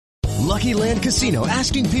Lucky Land Casino,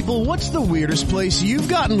 asking people, what's the weirdest place you've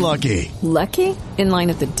gotten lucky? Lucky? In line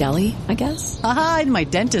at the deli, I guess? Aha, in my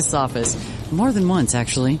dentist's office. More than once,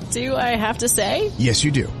 actually. Do I have to say? Yes,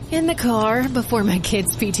 you do. In the car before my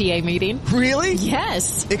kids' PTA meeting. Really?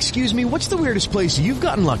 Yes. Excuse me, what's the weirdest place you've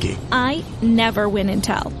gotten lucky? I never win and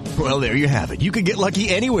tell. Well, there you have it. You can get lucky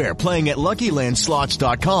anywhere, playing at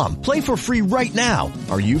LuckyLandSlots.com. Play for free right now.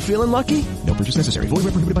 Are you feeling lucky? No purchase necessary. Void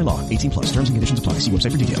where prohibited by law. 18+. Terms and conditions apply. See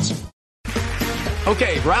website for details.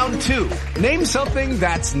 Okay, round two. Name something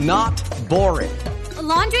that's not boring. A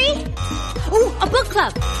laundry? Ooh, a book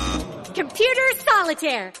club. Computer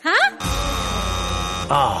solitaire, huh?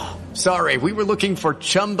 Ah, sorry, we were looking for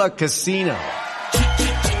Chumba Casino.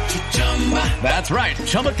 That's right,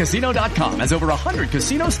 ChumbaCasino.com has over 100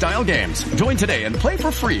 casino-style games. Join today and play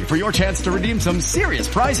for free for your chance to redeem some serious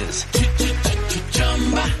prizes.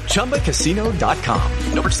 ChumbaCasino.com.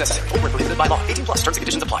 No purchase necessary. Void where prohibited by law. 18+. Terms and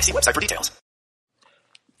conditions apply. See website for details.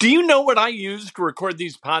 Do you know what I use to record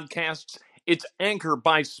these podcasts? It's Anchor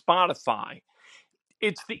by Spotify.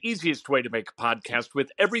 It's the easiest way to make a podcast with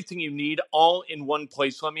everything you need all in one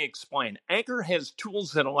place. Let me explain. Anchor has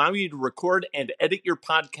tools that allow you to record and edit your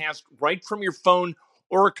podcast right from your phone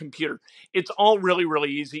or a computer. It's all really, really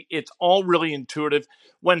easy. It's all really intuitive.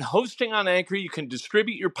 When hosting on Anchor, you can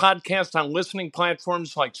distribute your podcast on listening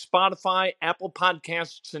platforms like Spotify, Apple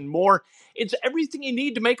Podcasts, and more. It's everything you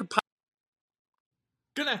need to make a podcast.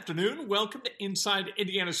 Good afternoon. Welcome to Inside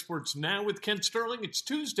Indiana Sports Now with Ken Sterling. It's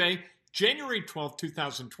Tuesday, January 12th,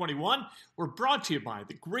 2021. We're brought to you by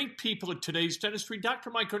the great people at Today's Dentistry. Dr.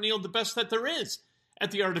 Mike O'Neill, the best that there is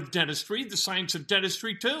at the art of dentistry, the science of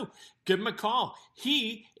dentistry too. Give him a call.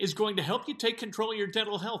 He is going to help you take control of your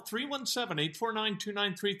dental health.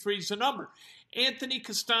 317-849-2933 is the number. Anthony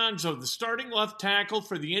Costanzo, the starting left tackle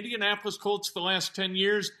for the Indianapolis Colts for the last 10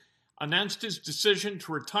 years, announced his decision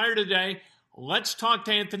to retire today. Let's talk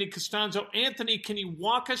to Anthony Costanzo. Anthony, can you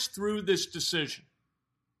walk us through this decision?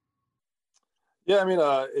 Yeah, I mean,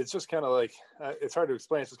 it's just kind of like, it's hard to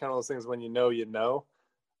explain. It's just kind of those things when you know, you know.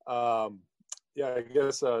 Yeah, I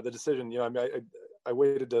guess the decision, I mean, I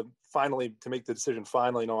waited to make the decision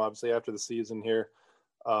finally, obviously after the season here.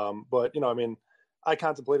 But, I mean, I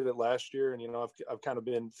contemplated it last year and, I've kind of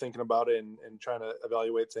been thinking about it and trying to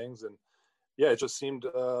evaluate things. And yeah, it just seemed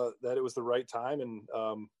that it was the right time. And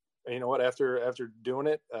you know what, after doing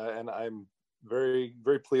it, and I'm very,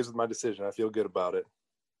 very pleased with my decision. I feel good about it.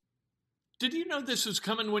 Did you know this was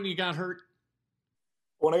coming when you got hurt?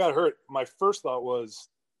 When I got hurt, my first thought was,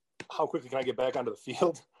 how quickly can I get back onto the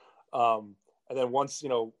field? And then once,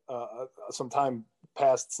 some time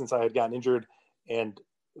passed since I had gotten injured and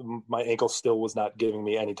my ankle still was not giving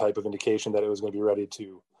me any type of indication that it was going to be ready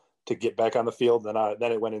to get back on the field.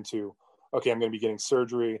 Then it went into, okay, I'm going to be getting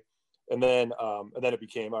surgery. And then it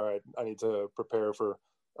became, all right, I need to prepare for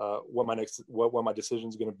what my decision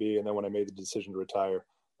is going to be. And then when I made the decision to retire,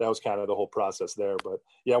 that was kind of the whole process there. But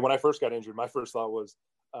yeah, when I first got injured, my first thought was,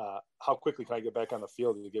 how quickly can I get back on the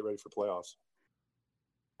field to get ready for playoffs?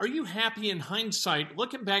 Are you happy in hindsight,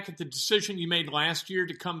 looking back at the decision you made last year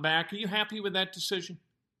to come back? Are you happy with that decision?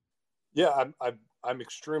 Yeah, I'm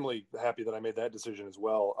extremely happy that I made that decision as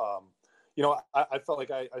well. I felt like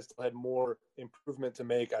I still had more improvement to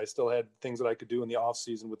make. I still had things that I could do in the off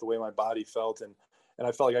season with the way my body felt. And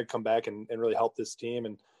I felt like I'd come back and really help this team.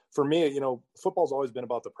 And for me, football's always been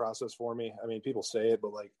about the process for me. I mean, people say it,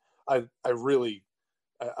 but like, I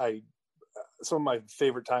some of my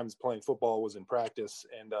favorite times playing football was in practice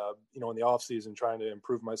and, in the off season, trying to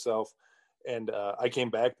improve myself. And I came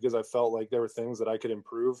back because I felt like there were things that I could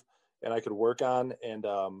improve and I could work on. And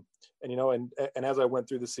as I went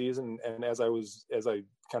through the season and as I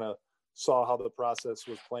kind of saw how the process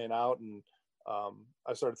was playing out and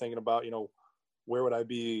I started thinking about, where would I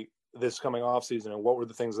be this coming off season and what were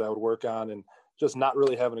the things that I would work on, and just not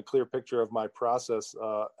really having a clear picture of my process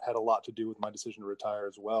had a lot to do with my decision to retire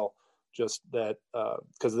as well. Just that,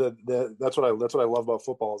 because that's what I love about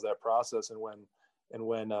football is that process. And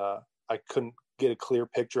when I couldn't get a clear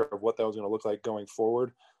picture of what that was going to look like going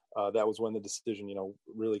forward, that was when the decision,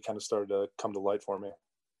 really kind of started to come to light for me.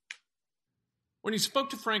 When you spoke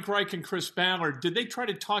to Frank Reich and Chris Ballard, did they try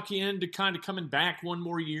to talk you into kind of coming back one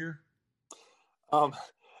more year?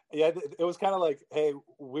 Yeah, it was kind of like, hey,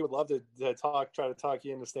 we would love to try to talk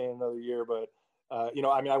you into staying another year. But,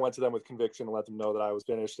 I went to them with conviction and let them know that I was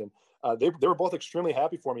finished. And they were both extremely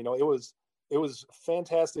happy for me. It was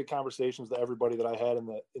fantastic conversations with everybody that I had in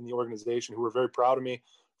the organization who were very proud of me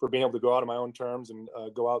for being able to go out on my own terms and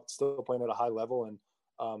go out still playing at a high level. And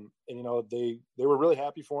they were really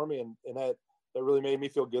happy for me. And that really made me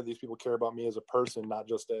feel good. These people care about me as a person, not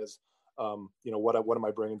just as what am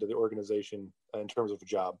I bringing to the organization in terms of a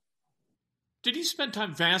job. Did you spend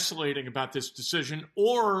time vacillating about this decision,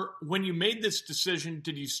 or when you made this decision,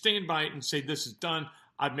 did you stand by it and say, this is done,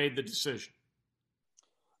 I've made the decision?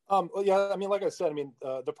 Well, yeah, I mean, like I said,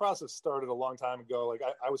 the process started a long time ago. Like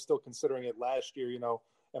I was still considering it last year,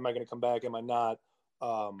 am I going to come back? Am I not?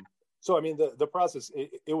 So, I mean, the process,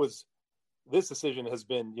 it was, this decision has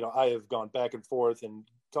been, I have gone back and forth and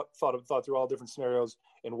thought through all different scenarios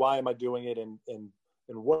and why am I doing it? And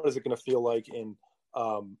what is it going to feel like? And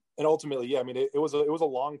ultimately, yeah, I mean, it was a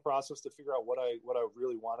long process to figure out what I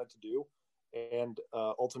really wanted to do. And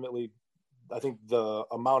ultimately, I think the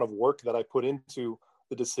amount of work that I put into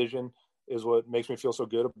the decision is what makes me feel so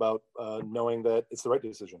good about knowing that it's the right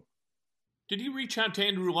decision. Did you reach out to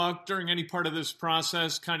Andrew Luck during any part of this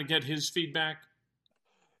process, kind of get his feedback?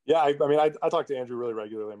 Yeah, I talk to Andrew really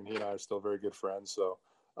regularly. I mean, he and I are still very good friends. So,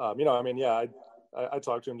 I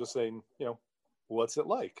talked to him just saying, what's it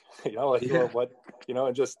like? And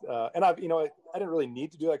just, and I've, I didn't really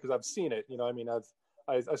need to do that because I've seen it,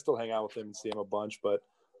 I still hang out with him and see him a bunch, but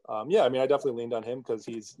I definitely leaned on him because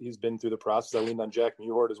he's been through the process. I leaned on Jack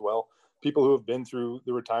Mewhort as well. People who have been through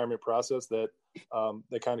the retirement process that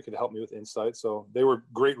kind of could help me with insight. So they were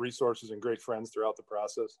great resources and great friends throughout the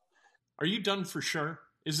process. Are you done for sure?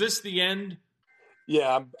 Is this the end?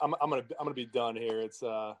 Yeah, I'm gonna be done here. It's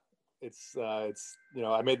I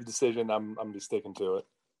made the decision. I'm just sticking to it.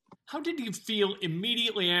 How did you feel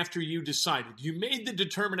immediately after you decided? You made the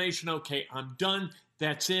determination, okay, I'm done.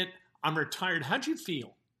 That's it. I'm retired. How'd you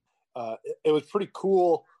feel? It was pretty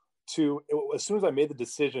cool as soon as I made the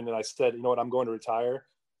decision and I said, you know what, I'm going to retire.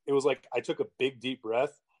 It was like I took a big, deep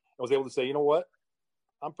breath and was able to say, you know what,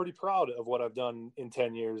 I'm pretty proud of what I've done in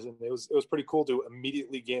 10 years. And it was pretty cool to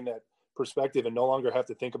immediately gain that perspective and no longer have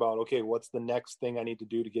to think about, okay, what's the next thing I need to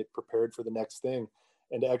do to get prepared for the next thing,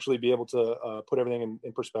 and to actually be able to put everything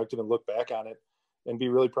in perspective and look back on it and be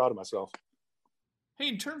really proud of myself. Hey,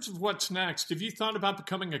 in terms of what's next, have you thought about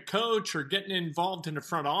becoming a coach or getting involved in the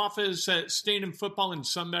front office, staying in football in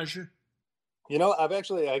some measure? I've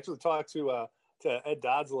actually talked to Ed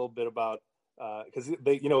Dodds a little bit about, because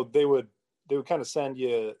they would kind of send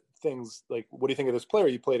you things like, what do you think of this player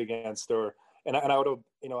you played against? And I would have,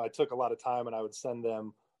 I took a lot of time and I would send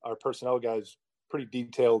them, our personnel guys, pretty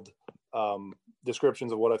detailed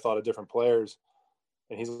descriptions of what I thought of different players.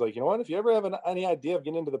 And he's like, you know what, if you ever have any idea of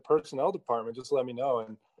getting into the personnel department, just let me know.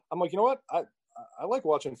 And I'm like, you know what, I like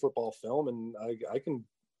watching football film, and I can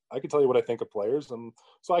tell you what I think of players. And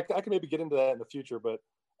so I can maybe get into that in the future, but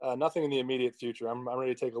nothing in the immediate future. I'm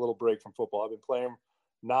ready to take a little break from football. I've been playing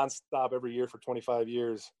nonstop every year for 25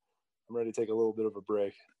 years. I'm ready to take a little bit of a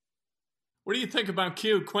break. What do you think about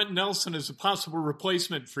Quenton Nelson as a possible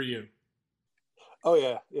replacement for you? Oh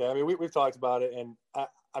yeah. I mean, we've talked about it, and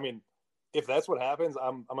I mean, if that's what happens,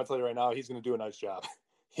 I'm gonna tell you right now, he's gonna do a nice job.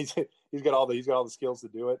 he's got all the skills to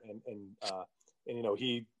do it, and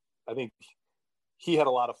I think he had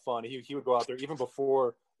a lot of fun. He would go out there even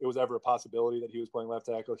before it was ever a possibility that he was playing left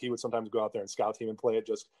tackle. He would sometimes go out there and scout team and play it.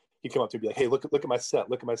 He'd come up to me and be like, hey, look at my set.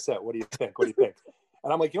 Look at my set. What do you think?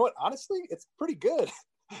 And I'm like, you know what? Honestly, it's pretty good.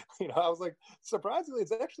 I was like, surprisingly,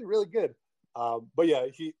 it's actually really good. But yeah,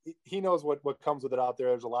 he knows what comes with it out there.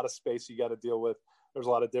 There's a lot of space you got to deal with. There's a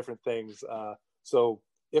lot of different things. So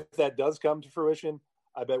if that does come to fruition,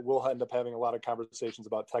 I bet we'll end up having a lot of conversations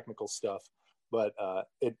about technical stuff. But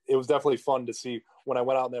it was definitely fun to see when I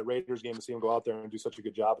went out in that Raiders game to see him go out there and do such a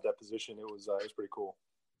good job at that position. It was pretty cool.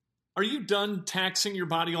 Are you done taxing your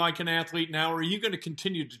body like an athlete now, or are you going to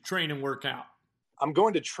continue to train and work out? I'm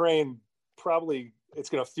going to train. Probably it's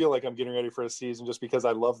going to feel like I'm getting ready for a season, just because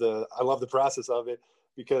I love the process of it,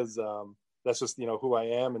 because that's just who I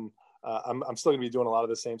am, and I'm still going to be doing a lot of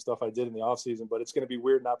the same stuff I did in the off season. But it's going to be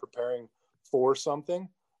weird not preparing for something.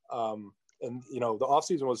 And the off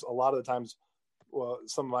season was a lot of the times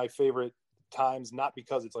some of my favorite times, not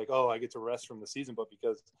because it's like, oh, I get to rest from the season, but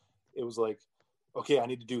because it was like, okay, I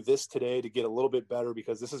need to do this today to get a little bit better,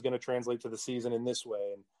 because this is going to translate to the season in this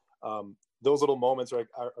way. And those little moments are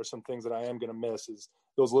some things that I am going to miss, is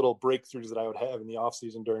those little breakthroughs that I would have in the off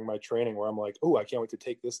season during my training, where I'm like, oh, I can't wait to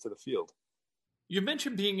take this to the field. You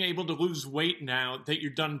mentioned being able to lose weight now that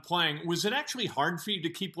you're done playing. Was it actually hard for you to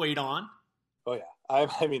keep weight on? Oh yeah.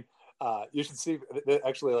 I mean, you should see,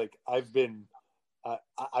 actually, like I've been,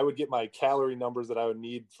 I would get my calorie numbers that I would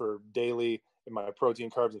need for daily and my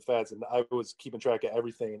protein, carbs, and fats. And I was keeping track of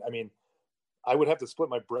everything. I mean, I would have to split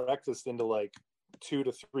my breakfast into like 2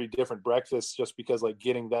 to 3 different breakfasts, just because like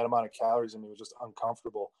getting that amount of calories in me was just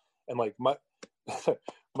uncomfortable. And like my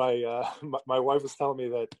wife was telling me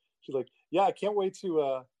that she's like, yeah, I can't wait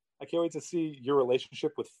to I can't wait to see your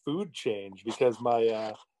relationship with food change, because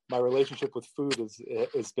my relationship with food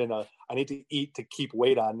has been I need to eat to keep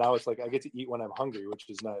weight on. Now it's like I get to eat when I'm hungry, which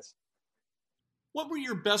is nice. What were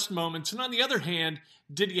your best moments? And on the other hand,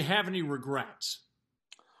 did you have any regrets?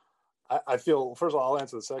 I feel, first of all, I'll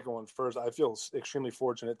answer the second one first. I feel extremely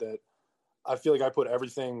fortunate that I feel like I put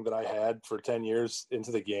everything that I had for 10 years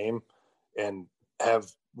into the game and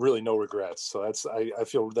have really no regrets. So I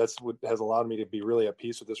feel that's what has allowed me to be really at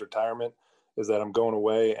peace with this retirement, is that I'm going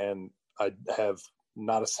away and I have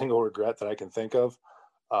not a single regret that I can think of.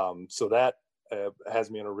 So that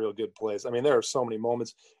has me in a real good place. I mean, there are so many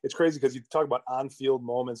moments. It's crazy because you talk about on-field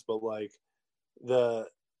moments, but like the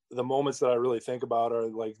moments that I really think about are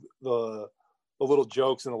like the little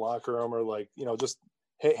jokes in the locker room, or like, just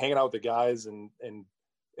hanging out with the guys and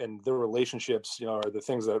their relationships, are the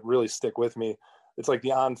things that really stick with me. It's like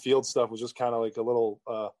the on-field stuff was just kind of like a little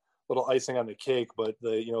icing on the cake, but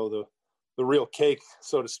the real cake,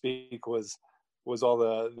 so to speak, was all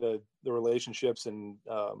the relationships and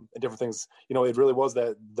different things. It really was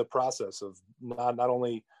the process of not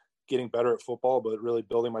only getting better at football, but really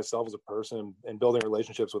building myself as a person and building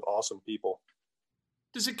relationships with awesome people.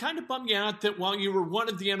 Does it kind of bum you out that while you were one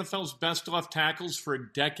of the NFL's best left tackles for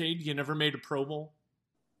a decade, you never made a Pro Bowl?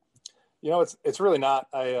 It's really not.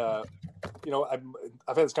 I've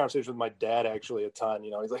had this conversation with my dad actually a ton.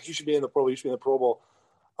 He's like, you should be in the Pro Bowl. You should be in the Pro Bowl.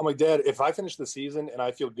 I'm like, Dad, if I finish the season and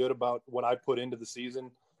I feel good about what I put into the season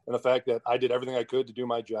and the fact that I did everything I could to do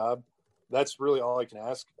my job, that's really all I can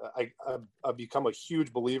ask. I've become a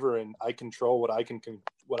huge believer in I control what I can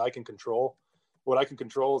control. What I can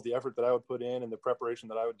control is the effort that I would put in and the preparation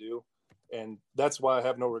that I would do. And that's why I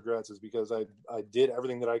have no regrets, is because I did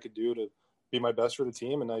everything that I could do to be my best for the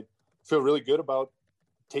team. And I feel really good about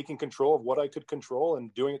taking control of what I could control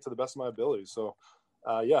and doing it to the best of my ability. So,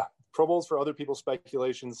 Pro Bowls for other people's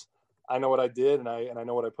speculations. I know what I did, and I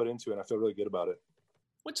know what I put into it, and I feel really good about it.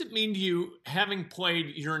 What's it mean to you having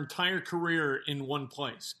played your entire career in one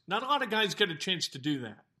place? Not a lot of guys get a chance to do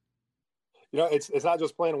that. It's not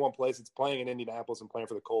just playing in one place. It's playing in Indianapolis and playing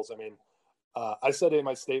for the Colts. I mean, I said in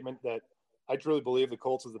my statement that I truly believe the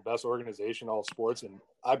Colts is the best organization in all sports, and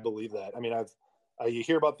I believe that. I mean, you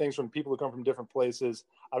hear about things from people who come from different places.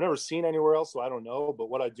 I've never seen anywhere else, so I don't know. But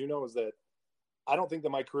what I do know is that I don't think that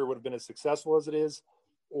my career would have been as successful as it is,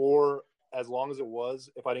 or as long as it was,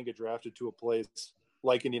 if I didn't get drafted to a place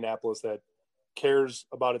like Indianapolis that cares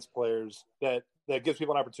about its players, that gives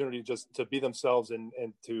people an opportunity just to be themselves and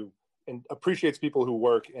appreciates people who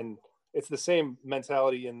work. And it's the same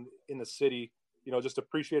mentality in the city, just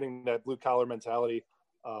appreciating that blue collar mentality,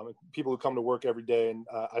 people who come to work every day. And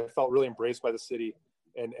I felt really embraced by the city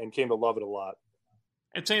and came to love it a lot.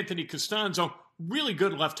 It's Anthony Castonzo, really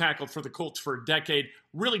good left tackle for the Colts for a decade,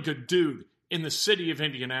 really good dude in the city of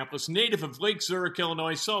Indianapolis, native of Lake Zurich,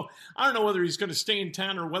 Illinois. So I don't know whether he's going to stay in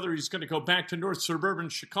town or whether he's going to go back to North Suburban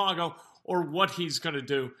Chicago or what he's going to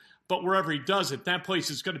do. But wherever he does it, that place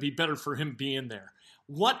is going to be better for him being there.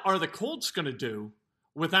 What are the Colts going to do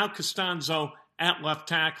without Castonzo at left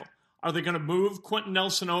tackle? Are they going to move Quentin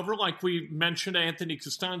Nelson over, like we mentioned? Anthony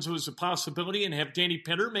Castonzo is a possibility, and have Danny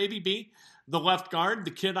Pitter maybe be the left guard,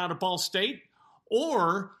 the kid out of Ball State?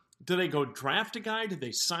 Or do they go draft a guy? Do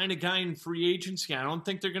they sign a guy in free agency? I don't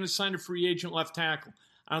think they're going to sign a free agent left tackle.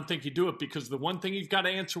 I don't think you do it, because the one thing you've got to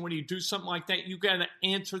answer when you do something like that, you've got to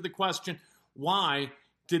answer the question, why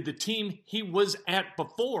did the team he was at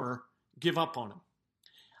before give up on him?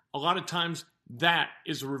 A lot of times that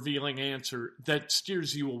is a revealing answer that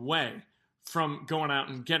steers you away from going out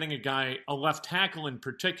and getting a guy, a left tackle in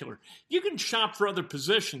particular. You can shop for other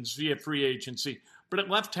positions via free agency, but at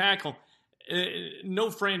left tackle, no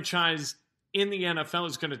franchise in the NFL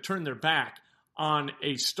is going to turn their back on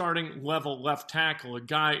a starting level left tackle, a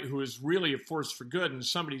guy who is really a force for good and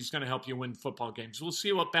somebody who's going to help you win football games. We'll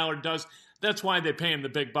see what Ballard does. That's why they pay him the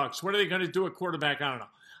big bucks. What are they going to do at quarterback? I don't know.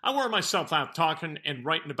 I wore myself out talking and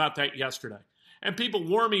writing about that yesterday. And people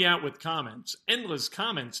wore me out with comments, endless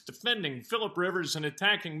comments defending Phillip Rivers and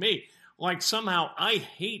attacking me like somehow I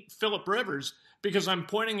hate Phillip Rivers because I'm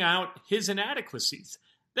pointing out his inadequacies.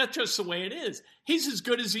 That's just the way it is. He's as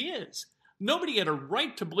good as he is. Nobody had a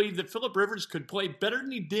right to believe that Phillip Rivers could play better than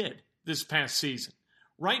he did this past season,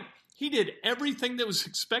 right? He did everything that was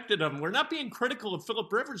expected of him. We're not being critical of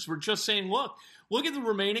Phillip Rivers. We're just saying, look at the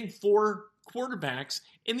remaining four quarterbacks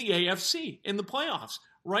in the AFC in the playoffs,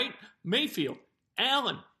 right? Mayfield,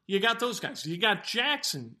 Allen, you got those guys. You got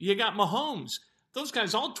Jackson, you got Mahomes. Those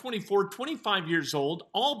guys all 24, 25 years old,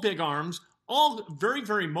 all big arms, all very,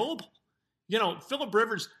 very mobile. Phillip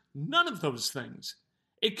Rivers, none of those things.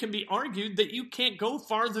 it can be argued that you can't go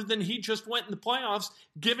farther than he just went in the playoffs,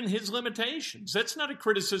 given his limitations. That's not a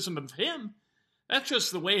criticism of him. That's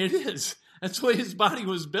just the way it is. That's the way his body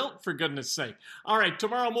was built, for goodness sake. All right,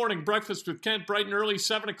 tomorrow morning, Breakfast with Kent, bright and early,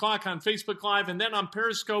 7 o'clock on Facebook Live, and then on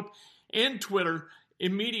Periscope and Twitter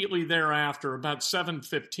immediately thereafter, about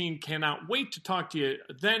 7:15. Cannot wait to talk to you.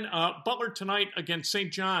 Then Butler tonight against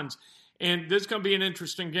St. John's. And this is going to be an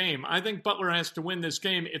interesting game. I think Butler has to win this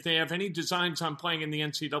game if they have any designs on playing in the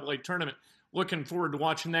NCAA tournament. Looking forward to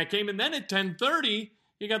watching that game. And then at 10:30,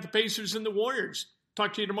 you got the Pacers and the Warriors.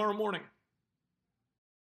 Talk to you tomorrow morning.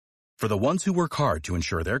 For the ones who work hard to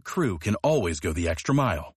ensure their crew can always go the extra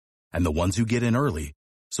mile, and the ones who get in early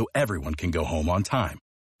so everyone can go home on time,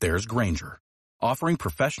 there's Grainger, offering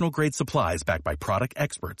professional-grade supplies backed by product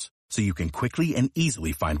experts so you can quickly and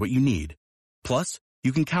easily find what you need. Plus,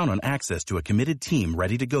 you can count on access to a committed team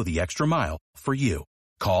ready to go the extra mile for you.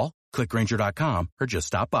 Call, click Grainger.com, or just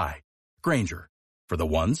stop by. Grainger, for the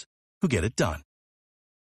ones who get it done.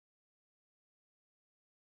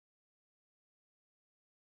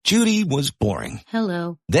 Judy was boring.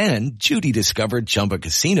 Hello. Then Judy discovered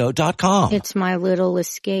ChumbaCasino.com. It's my little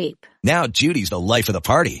escape. Now Judy's the life of the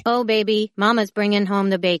party. Oh, baby, mama's bringing home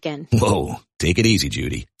the bacon. Whoa, take it easy,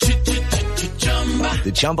 Judy.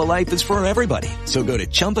 The Chumba life is for everybody. So go to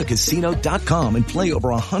ChumbaCasino.com and play over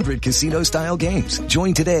 100 casino-style games.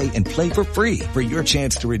 Join today and play for free for your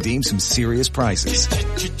chance to redeem some serious prizes.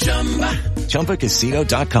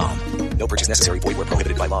 ChumbaCasino.com. No purchase necessary. Void where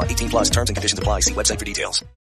prohibited by law. 18+ terms and conditions apply. See website for details.